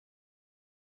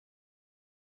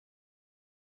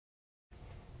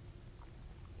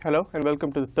Hello and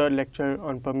welcome to the third lecture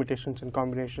on permutations and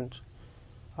combinations.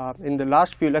 In the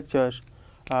last few lectures,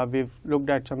 we've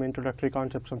looked at some introductory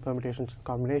concepts on permutations and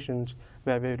combinations,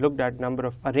 where we looked at number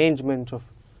of arrangements of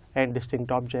n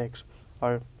distinct objects,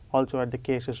 or also at the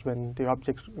cases when the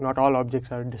objects, not all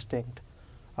objects are distinct.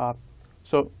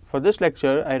 So for this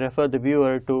lecture, I refer the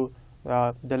viewer to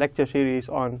the lecture series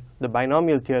on the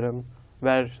binomial theorem,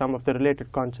 where some of the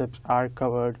related concepts are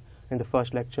covered in the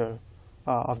first lecture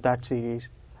of that series.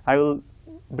 I will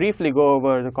briefly go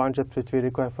over the concepts which we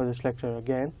require for this lecture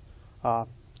again,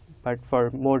 but for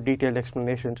more detailed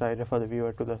explanations, I refer the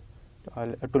viewer to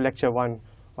to lecture 1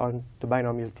 on the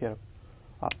binomial theorem.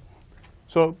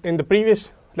 So in the previous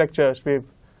lectures, we've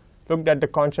looked at the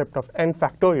concept of n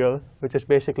factorial, which is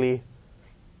basically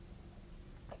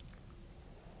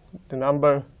the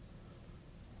number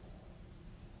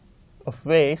of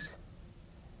ways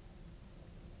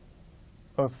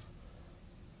of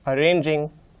arranging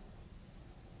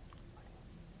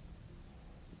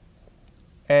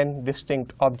n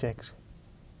distinct objects.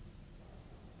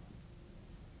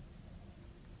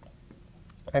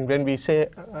 And when we say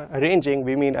arranging,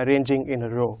 we mean arranging in a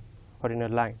row or in a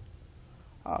line.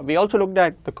 We also looked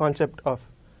at the concept of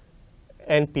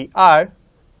NPR,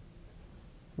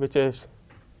 which is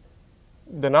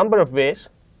the number of ways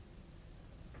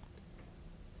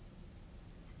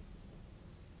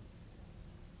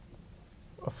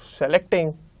of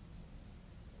selecting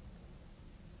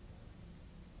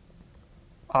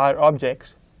R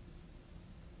objects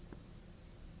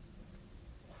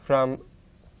from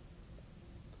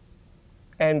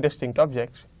n distinct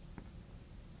objects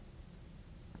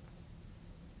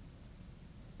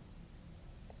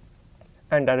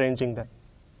and arranging them.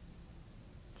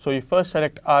 So you first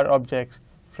select R objects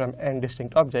from n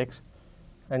distinct objects,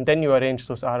 and then you arrange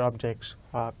those R objects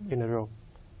in a row.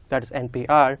 That is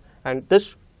NPR, and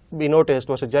this, we noticed,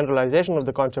 was a generalization of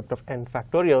the concept of n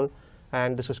factorial,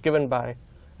 and this was given by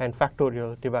n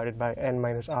factorial divided by n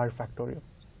minus r factorial.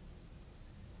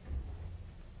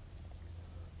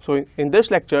 So in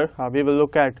this lecture, we will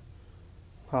look at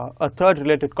a third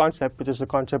related concept, which is the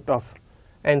concept of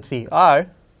NCR,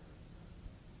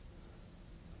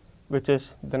 which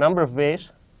is the number of ways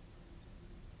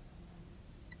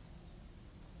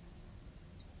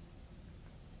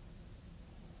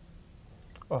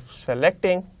of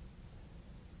selecting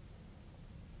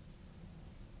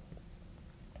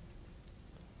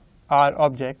R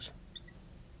objects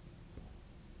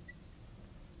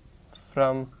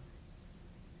from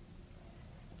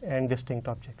n distinct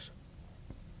objects.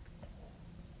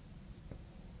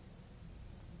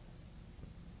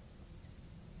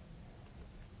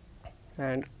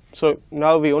 And so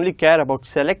now we only care about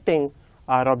selecting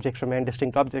R objects from n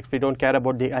distinct objects. We don't care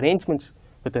about the arrangements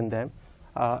within them.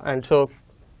 And so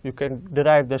you can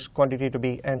derive this quantity to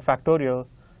be n factorial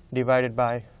divided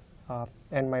by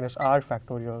n minus r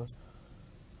factorial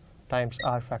times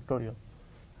r factorial.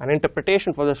 An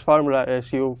interpretation for this formula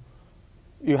is you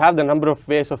have the number of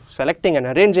ways of selecting and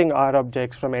arranging R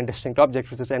objects from n distinct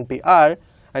objects, which is NPR,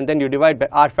 and then you divide by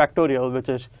r factorial, which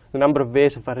is the number of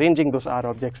ways of arranging those R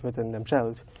objects within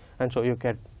themselves, and so you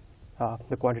get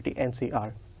the quantity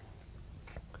NCR.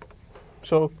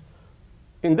 So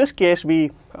in this case,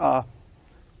 we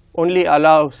only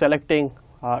allow selecting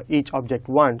each object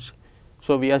once.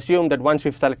 So we assume that once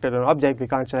we've selected an object, we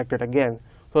can't select it again.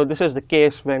 So this is the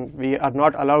case when we are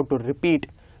not allowed to repeat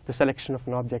the selection of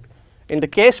an object. In the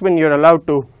case when you're allowed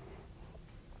to,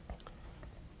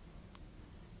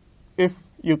 if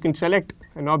you can select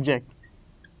an object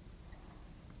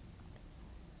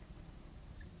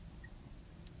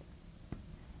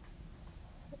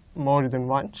more than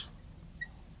once,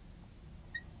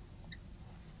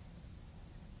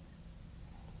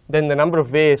 then the number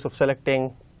of ways of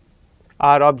selecting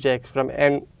R objects from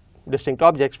n distinct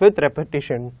objects with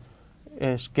repetition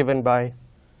is given by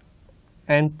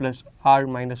n plus r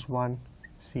minus 1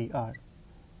 CR.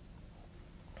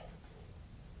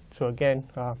 So again,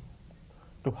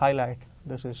 to highlight,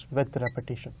 this is with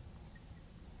repetition.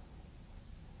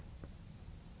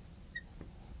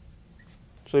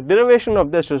 So derivation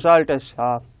of this result is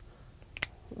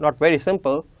not very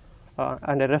simple,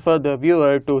 and I refer the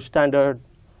viewer to standard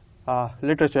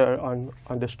literature on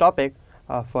this topic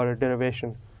for a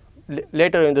derivation.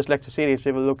 Later in this lecture series,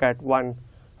 we will look at one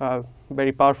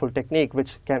very powerful technique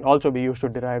which can also be used to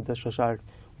derive this result,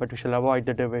 but we shall avoid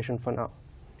the derivation for now.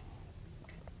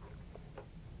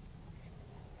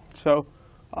 So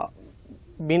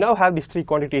we now have these three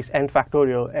quantities, n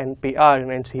factorial, NPR,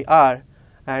 and NCR,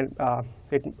 and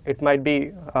it might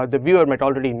be, the viewer might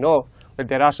already know that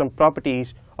there are some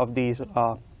properties of these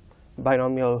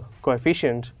binomial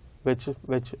coefficients which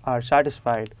are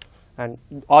satisfied, and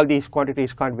all these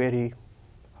quantities can't vary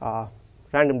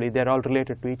randomly. They're all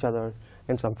related to each other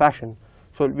in some fashion.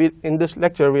 So in this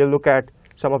lecture we'll look at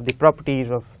some of the properties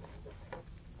of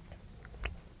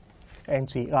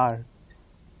NCR.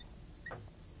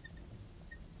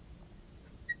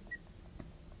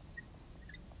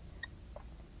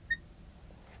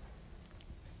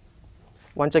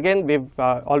 Once again, we've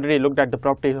already looked at the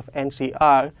properties of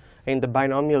NCR in the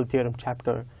binomial theorem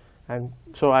chapter, and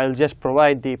so I'll just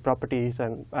provide the properties,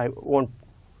 and I won't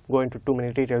go into too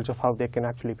many details of how they can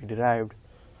actually be derived.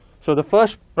 So the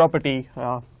first property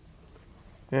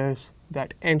is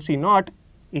that NC0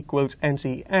 equals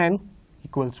NCn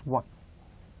equals 1.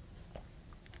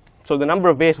 So the number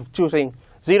of ways of choosing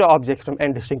 0 objects from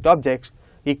n distinct objects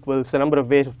equals the number of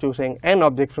ways of choosing n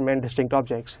objects from n distinct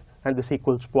objects, and this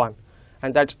equals 1.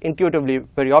 And that's intuitively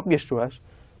very obvious to us,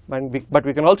 but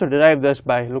we can also derive this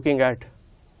by looking at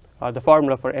the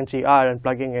formula for NCR and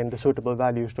plugging in the suitable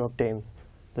values to obtain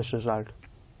this result.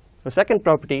 The second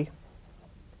property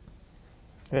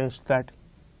is that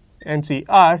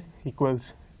NCR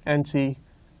equals NC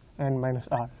n minus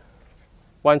r.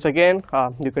 Once again,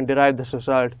 you can derive this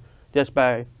result just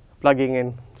by plugging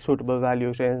in suitable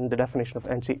values in the definition of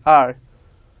NCR.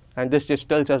 And this just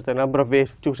tells us the number of ways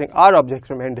of choosing r objects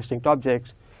from n distinct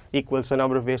objects equals the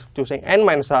number of ways of choosing n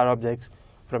minus r objects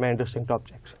from n distinct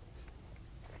objects.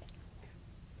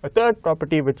 A third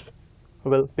property which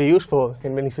will be useful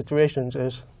in many situations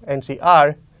is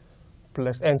NCR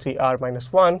plus NCR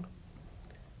minus 1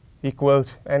 equals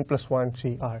n plus 1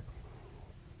 CR.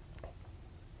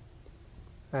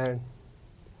 And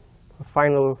the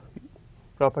final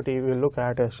property we'll look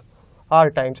at is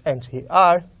r times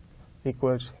NCR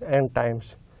equals n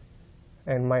times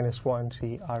n minus 1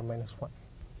 CR minus 1.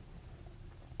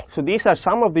 So these are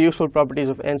some of the useful properties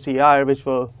of NCR which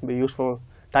will be useful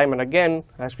time and again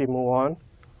as we move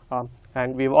on.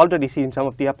 And we've already seen some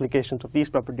of the applications of these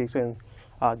properties in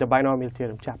the binomial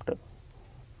theorem chapter.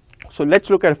 So let's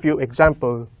look at a few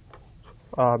examples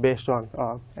based on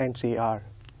NCR.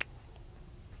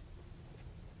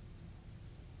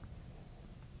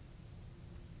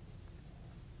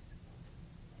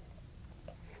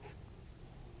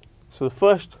 So the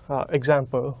first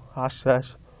example asks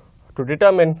us to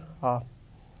determine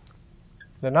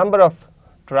the number of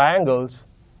triangles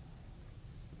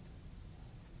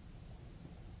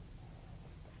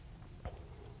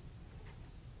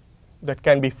that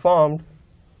can be formed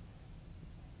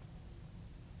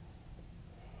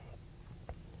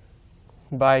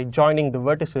by joining the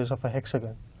vertices of a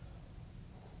hexagon.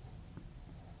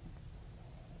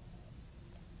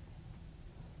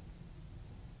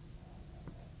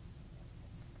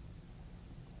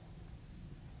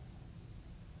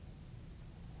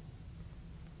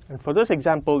 And for this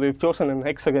example, we've chosen an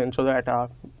hexagon so that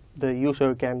the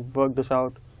user can work this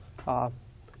out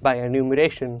by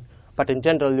enumeration. But in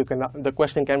general, the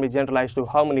question can be generalized to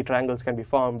how many triangles can be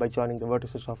formed by joining the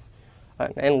vertices of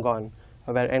an n-gon,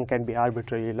 where n can be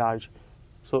arbitrarily large.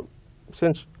 So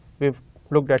since we've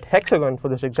looked at hexagon for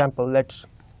this example, let's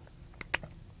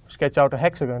sketch out a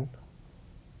hexagon.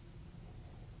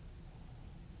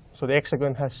 So the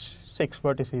hexagon has 6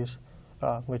 vertices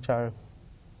which are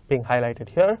being highlighted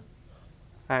here,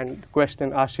 and the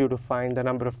question asks you to find the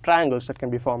number of triangles that can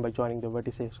be formed by joining the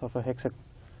vertices of a hexagon.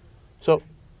 So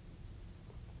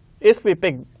if we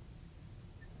pick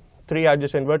 3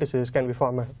 adjacent vertices, can we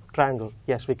form a triangle?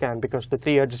 Yes, we can, because the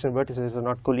 3 adjacent vertices are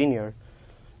not collinear.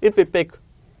 If we pick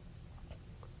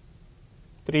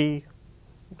 3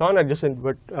 non-adjacent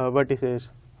vertices,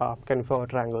 can we form a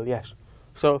triangle? Yes.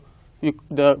 So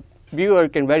the viewer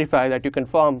can verify that you can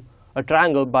form a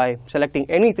triangle by selecting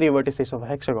any 3 vertices of a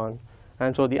hexagon,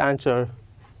 and so the answer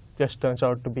just turns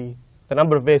out to be the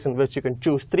number of ways in which you can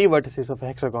choose 3 vertices of a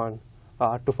hexagon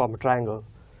to form a triangle,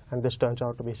 and this turns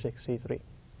out to be 6C3.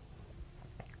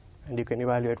 And you can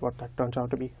evaluate what that turns out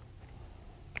to be.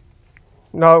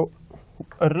 Now,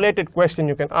 a related question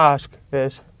you can ask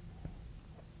is,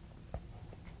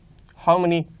 how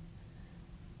many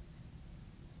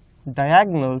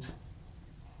diagonals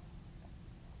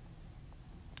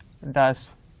does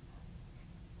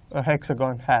a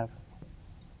hexagon have?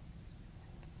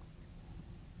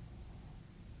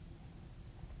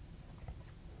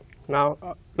 Now,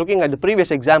 looking at the previous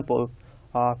example,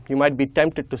 you might be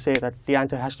tempted to say that the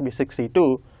answer has to be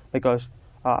 6C2 because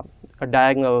a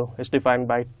diagonal is defined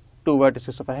by 2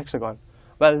 vertices of a hexagon.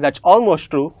 Well, that's almost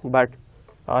true, but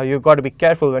you've got to be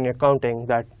careful when you're counting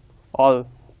that all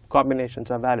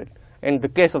combinations are valid. In the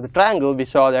case of the triangle, we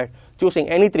saw that choosing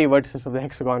any 3 vertices of the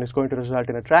hexagon is going to result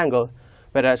in a triangle,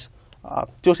 whereas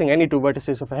choosing any two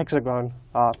vertices of a hexagon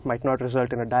might not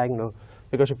result in a diagonal,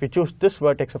 because if you choose this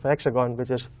vertex of a hexagon,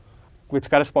 which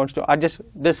corresponds to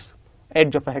this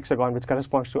edge of a hexagon, which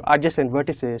corresponds to adjacent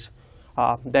vertices,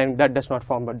 then that does not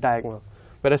form a diagonal.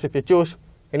 Whereas if you choose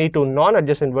any two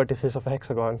non-adjacent vertices of a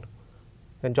hexagon,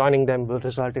 then joining them will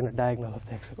result in a diagonal of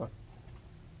the hexagon.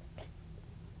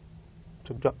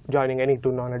 So joining any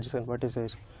two non-adjacent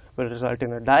vertices will result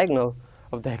in a diagonal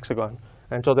of the hexagon.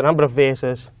 And so the number of ways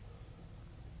is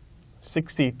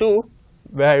 62,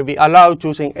 where we allow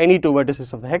choosing any two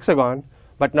vertices of the hexagon,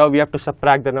 but now we have to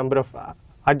subtract the number of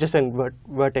adjacent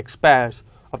vertex pairs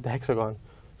of the hexagon.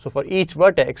 So for each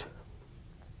vertex,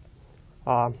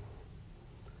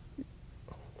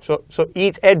 so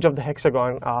each edge of the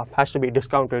hexagon has to be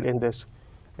discounted in this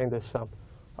sum.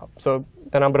 So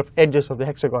the number of edges of the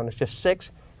hexagon is just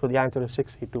 6. So the answer is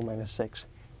 62 minus 6.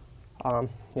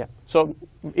 Yeah. So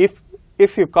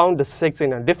if you count the 6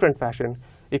 in a different fashion,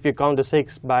 if you count the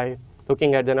 6 by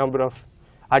looking at the number of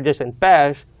adjacent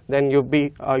pairs, then you've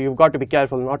got to be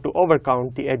careful not to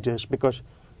overcount the edges, because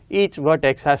each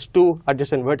vertex has 2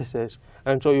 adjacent vertices,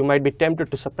 and so you might be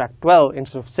tempted to subtract 12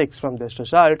 instead of 6 from this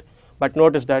result. But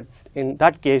notice that in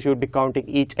that case, you would be counting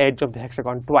each edge of the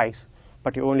hexagon twice,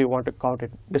 but you only want to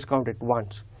discount it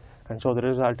once. And so the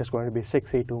result is going to be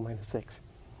 62 minus 6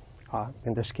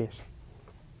 in this case.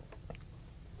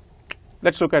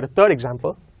 Let's look at a third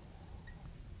example.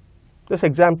 This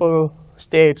example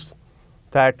states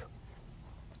that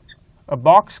a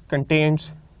box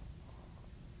contains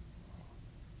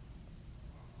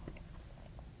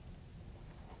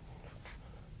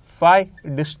five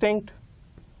distinct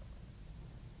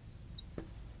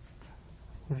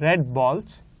red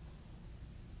balls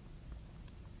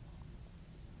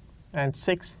and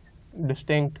 6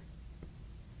 distinct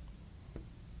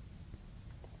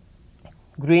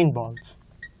green balls.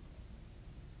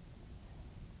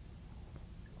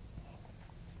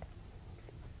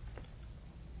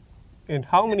 In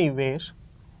how many ways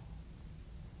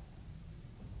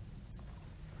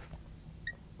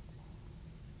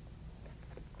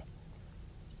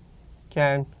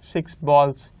can 6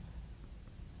 balls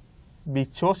be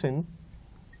chosen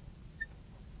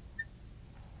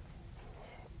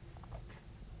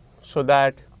so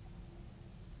that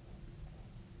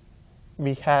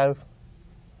we have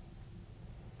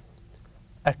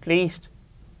at least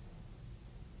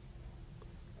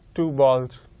 2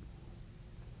 balls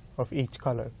of each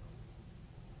color?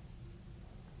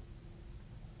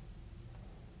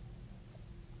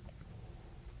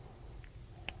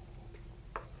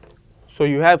 So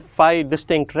you have 5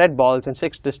 distinct red balls and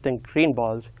 6 distinct green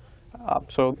balls.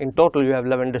 So in total you have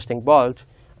 11 distinct balls,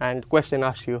 and the question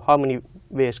asks you how many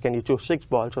ways can you choose 6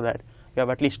 balls so that you have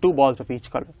at least 2 balls of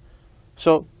each color.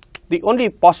 So the only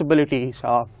possibilities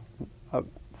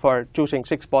for choosing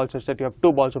 6 balls is that you have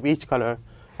 2 balls of each color,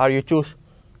 or you choose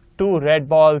 2 red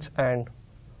balls and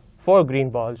 4 green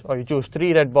balls, or you choose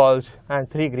 3 red balls and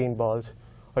 3 green balls,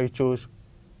 or you choose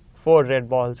 4 red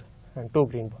balls and 2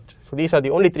 green balls. So these are the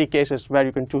only 3 cases where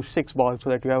you can choose 6 balls so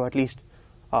that you have at least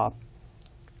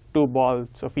 2 balls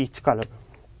of each color.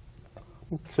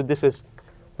 So this is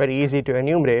very easy to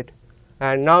enumerate,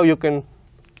 and now you can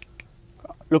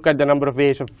look at the number of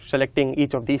ways of selecting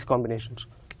each of these combinations.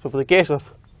 So for the case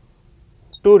of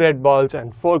 2 red balls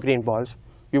and 4 green balls,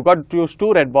 you've got to choose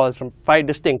 2 red balls from 5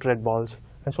 distinct red balls,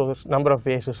 and so the number of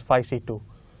ways is 5C2.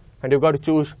 And you've got to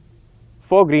choose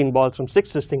 4 green balls from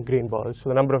 6 distinct green balls, so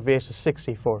the number of ways is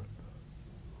 6C4.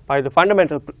 By the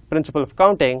fundamental principle of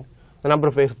counting, the number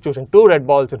of ways of choosing 2 red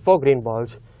balls and 4 green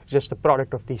balls is just the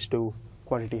product of these 2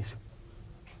 quantities.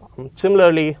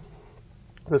 Similarly,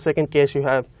 in the second case, you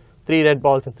have 3 red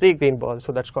balls and 3 green balls,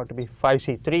 so that's got to be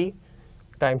 5C3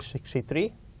 times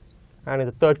 6C3. And in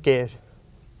the third case,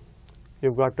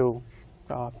 you've got to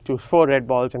choose 4 red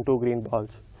balls and 2 green balls,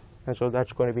 and so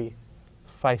that's going to be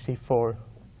 5C4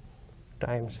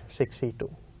 times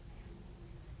 6C2.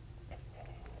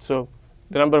 So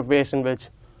the number of ways in which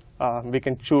we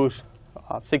can choose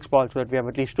 6 balls so that we have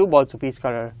at least 2 balls of each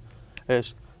color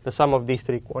is the sum of these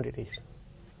 3 quantities.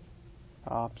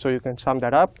 So you can sum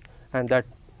that up, and that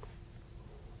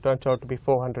turns out to be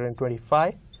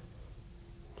 425.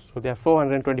 So there are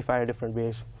 425 different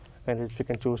ways in which we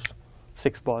can choose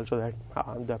 6 balls so that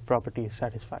the property is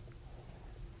satisfied.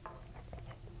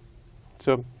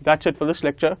 So that's it for this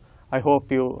lecture. I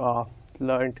hope you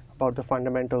learned about the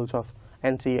fundamentals of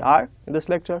NCR in this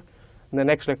lecture. In the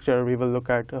next lecture, we will look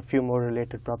at a few more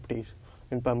related properties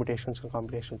in permutations and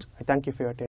combinations. I thank you for your attention.